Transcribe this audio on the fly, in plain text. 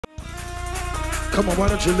Come on, why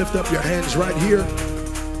don't you lift up your hands right here?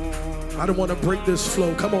 I don't want to break this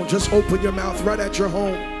flow. Come on, just open your mouth right at your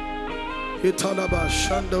home.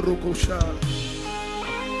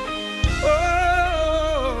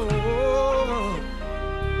 Oh,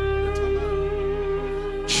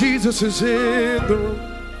 Jesus is in the room.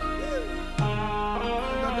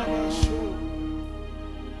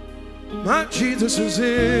 My Jesus is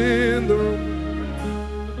in the room.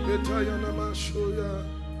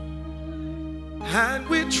 And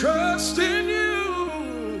we trust in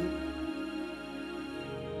you.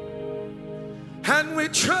 And we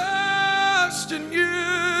trust in you.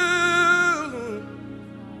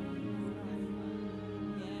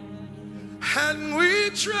 And we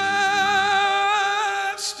trust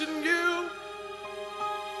in you.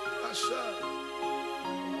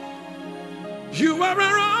 You are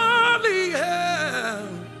our only help.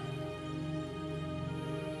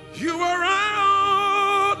 You are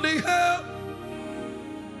our only help.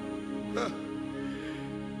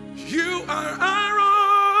 You are our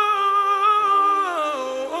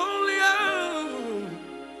only help.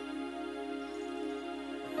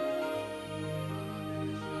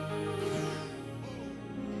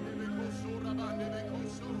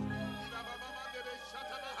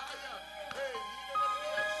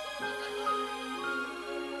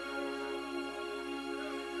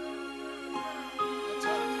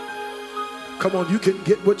 Come on, you can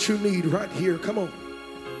get what you need right here. Come on.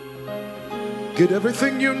 Get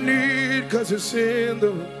everything you need because it's in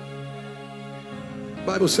the room.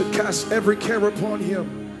 Bible said cast every care upon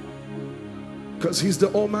him because he's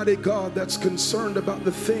the Almighty God that's concerned about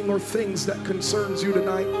the thing or things that concerns you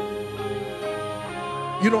tonight.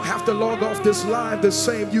 You don't have to log off this live the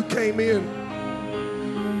same you came in.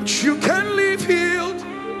 But you can leave healed.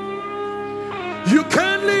 You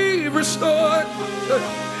can leave restored.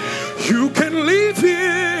 You can leave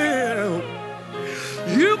healed.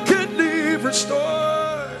 You can leave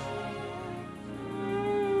restored.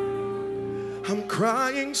 I'm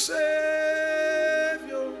crying, Savior.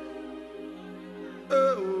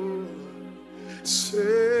 Oh,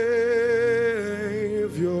 Savior.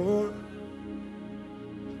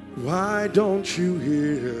 Why don't you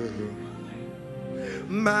hear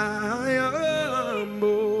my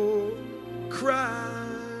humble cry?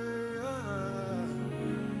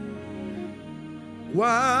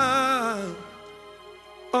 Why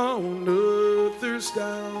on others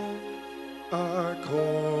thou art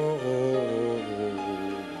called?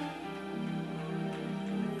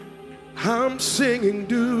 I'm singing,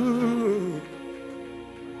 do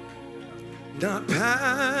not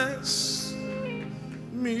pass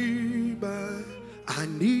me by. I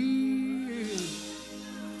need,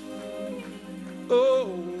 oh,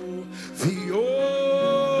 the oil.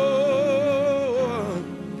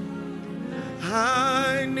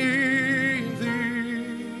 I need thee.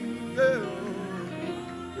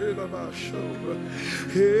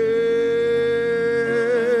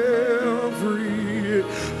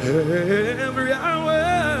 Every hour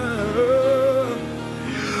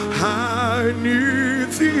I need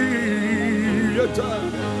thee.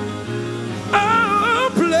 Oh,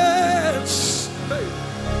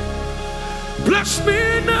 bless me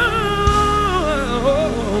now,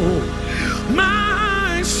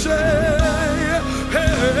 my Savior.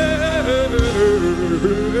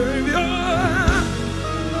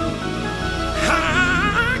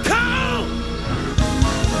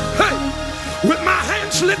 With my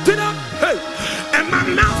hands lifted up, hey, and my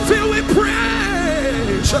mouth filled with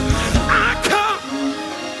praise, I come.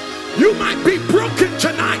 You might be broken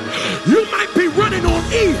tonight. You might be running on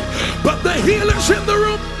E, but the healer's in the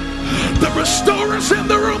room. The restorer's in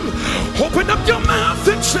the room. Open up your mouth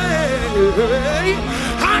and say,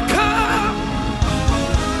 I come.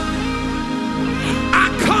 I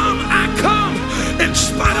come. I come. In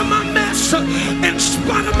spite of my mess, in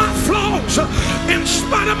spite of my flaws, in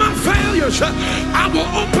spite of my failures, I will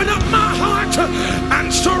open up my heart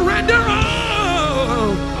and surrender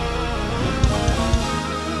all.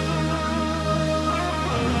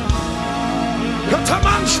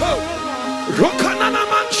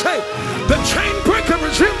 The chain breaker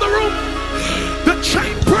is in the room. The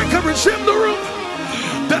chain breaker is in the room.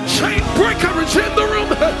 The chain breaker is in the room.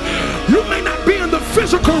 You may not be in the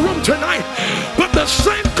physical room tonight, but the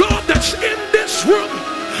same God that's in this room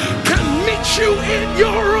can meet you in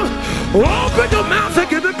your room. Open your mouth and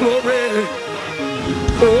give it glory.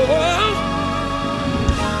 Oh,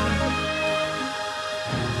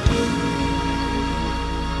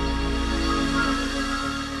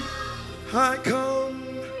 I come.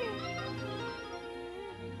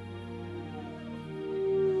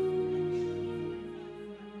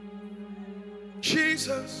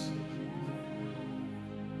 Jesus,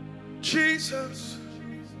 Jesus,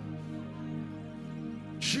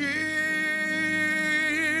 Jesus,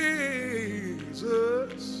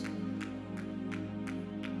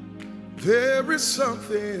 there is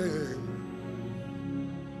something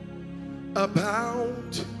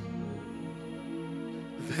about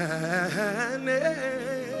that name.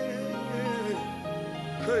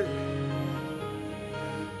 Hey.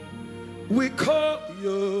 We call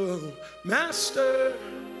you Master,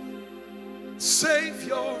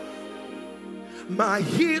 Savior, my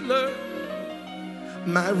healer,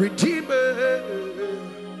 my Redeemer,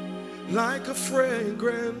 like a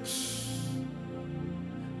fragrance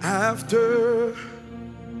after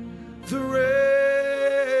the rain.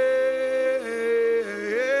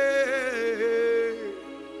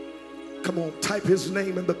 Come on, type his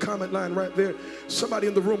name in the comment line right there. Somebody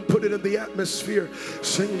in the room, put it in the atmosphere.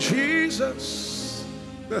 Sing Jesus,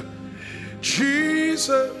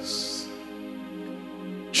 Jesus,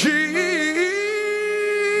 Jesus.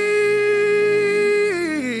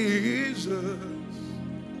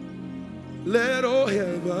 Let all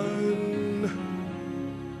heaven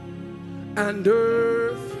and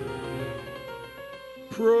earth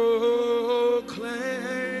proclaim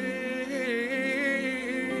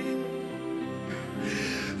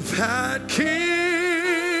that kings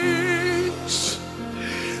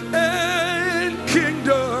and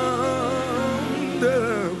kingdoms,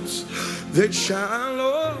 they shall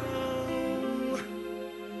all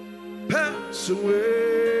pass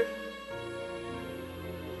away,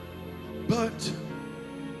 but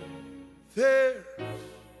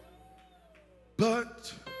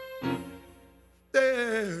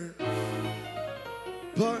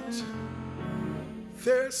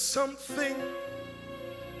there's something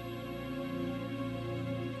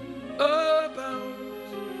about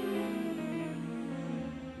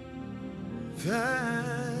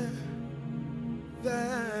that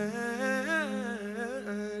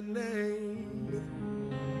name.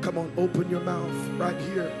 Come on, open your mouth right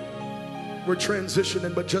here. We're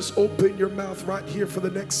transitioning, but just open your mouth right here for the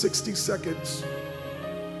next 60 seconds.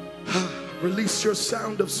 Release your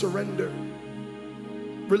sound of surrender.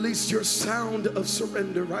 Release your sound of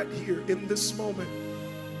surrender right here in this moment.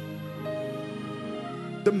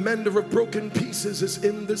 The mender of broken pieces is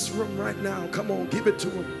in this room right now. Come on, give it to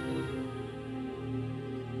him.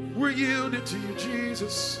 We're yielded to you,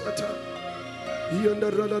 Jesus.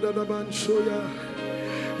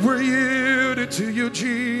 We're yielded to you,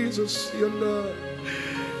 Jesus.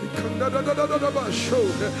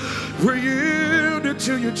 We're yielded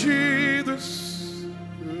to you, Jesus.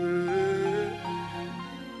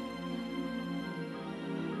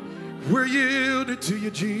 We're yielded to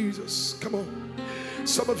you, Jesus. Come on.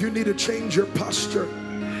 Some of you need to change your posture.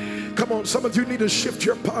 Come on, some of you need to shift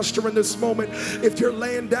your posture in this moment. If you're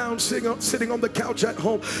laying down, sitting on the couch at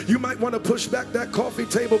home, you might want to push back that coffee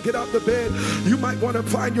table, get out the bed. You might want to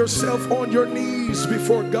find yourself on your knees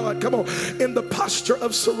before God. Come on, in the posture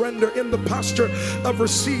of surrender, in the posture of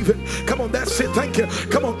receiving. Come on, that's it. Thank you.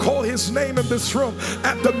 Come on, call his name in this room.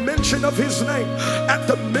 At the mention of his name, at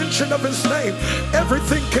the mention of his name,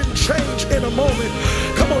 everything can change in a moment.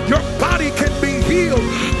 Come on, your body can be healed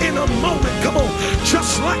in a moment. Come on,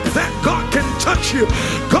 just like that. God can touch you.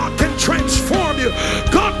 God can transform you.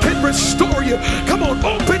 God can restore you. Come on,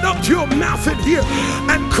 open up your mouth in here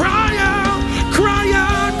and cry out, cry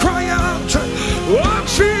out, cry out. Oh,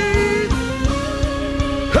 Jesus.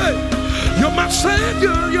 Hey, you're my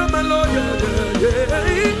Savior, you're my Lord. Yeah,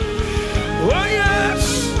 yeah. Oh,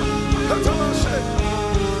 yes. That's what I say.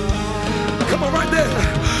 Come on, right there.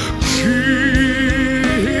 Jesus.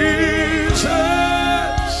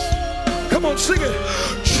 Come on, sing it.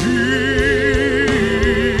 Jesus,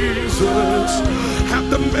 at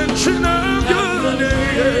the mention of your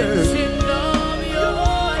name,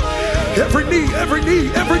 every knee, every knee,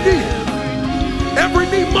 every knee, every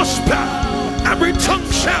knee must bow, every tongue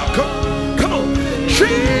shall come. Come on, Jesus.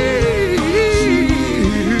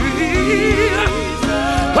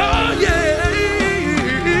 Oh yeah.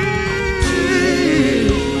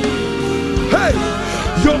 Hey,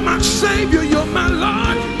 you're my Savior, you're my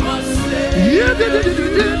Lord.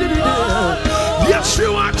 Yes,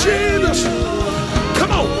 you are, Jesus.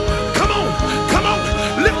 Come on, come on, come on.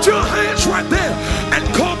 Lift your hands right there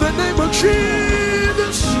and call the name of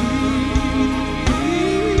Jesus.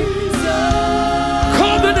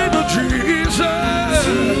 Call the name of Jesus.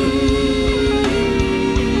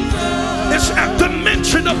 It's at the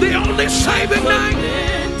mention of the only saving name.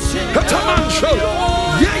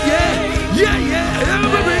 Yeah, yeah, yeah, yeah.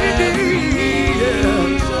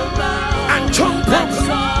 And tongue broken.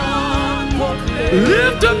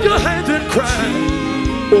 Lift up your hands and cry.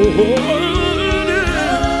 Oh,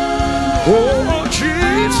 Oh,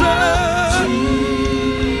 Jesus.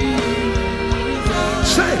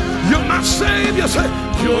 Say, you're my Savior. Say,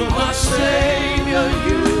 you're my Savior.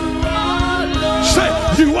 You are Lord. Say,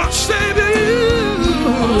 you are Savior.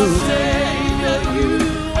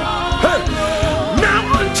 Hey, now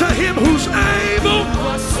unto him who's able.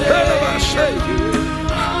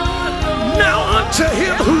 Now unto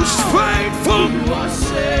him who's faithful.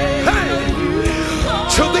 Hey,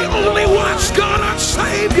 to the only wise God our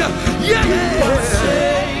Savior. Yeah.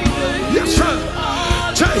 Yes, sir.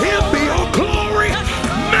 To him be all glory,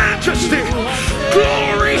 majesty,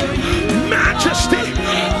 glory, majesty,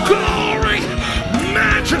 glory,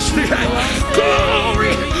 majesty,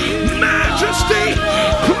 glory, majesty,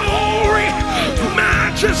 glory,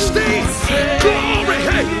 majesty, glory,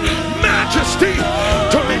 hey, majesty,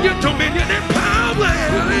 dominion, dominion, and power.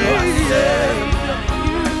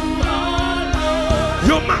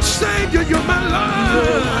 You're my Savior, you're my Lord.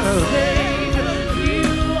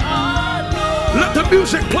 Let the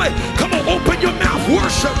music play. Come on, open your mouth.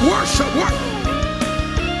 Worship, worship, worship.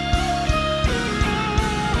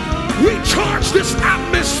 We charge this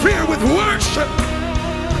atmosphere with worship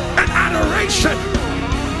and adoration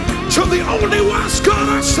to the only wise God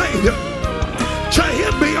our Savior. To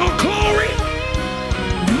him be all glory,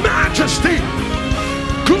 majesty,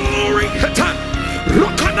 glory,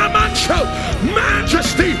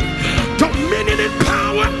 majesty, dominion and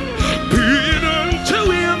power be it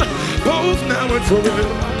unto him, both now and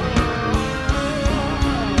forever.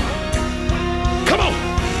 Come on,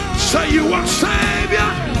 say you are Savior.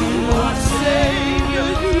 You are Savior.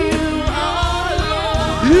 You are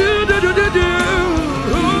Lord. You do.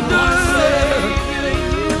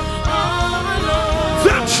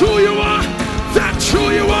 That's who you are. That's who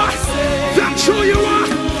you are. That's who you are.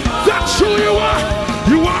 That's who you are.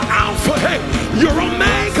 You are Alpha. Hey, you're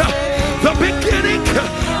Omega, the beginning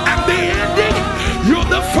and the ending. You're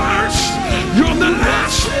the first. You're the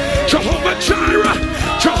last. Jehovah Jireh,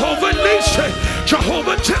 Jehovah Nissi,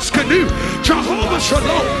 Jehovah Teskanu, Jehovah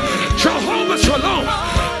Shalom, Jehovah Shalom,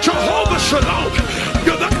 Jehovah Shalom.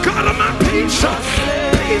 You're the God of my peace,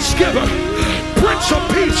 peace giver, Prince of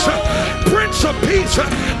Peace, Prince of Peace,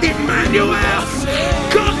 Emmanuel,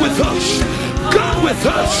 God with us, God with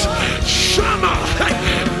us, Shama,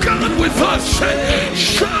 God with us,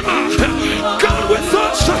 Shama, God with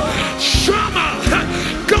us, Shama,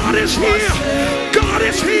 God is here, God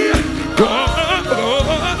is here,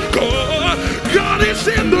 God is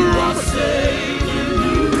in the room.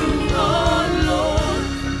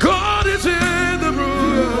 God is in the room.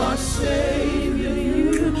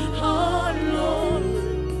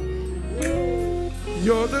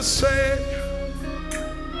 You're the Savior.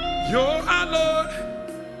 You're our Lord.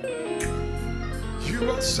 You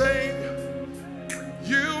are Savior.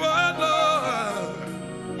 You are Lord.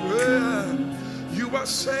 Yeah. You are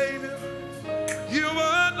Savior. You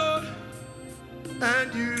are Lord.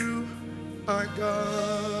 And you are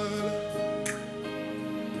God.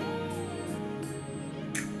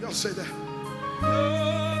 Y'all say that.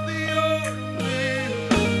 You're the only.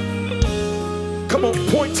 Come on,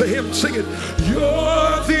 point to him, sing it.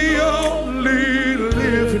 You're the only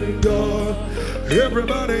living God.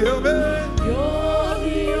 Everybody help me. You're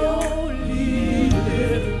the only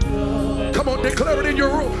living God. Come on, declare it in your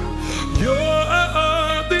room. You're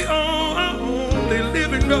the only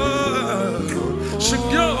living God. Sing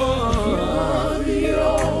you're the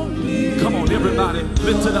only. Come on, everybody,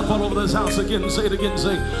 lift it up all over this house again. Say it again.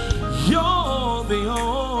 Say, you're the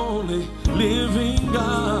only living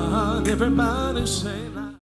God. Everybody say.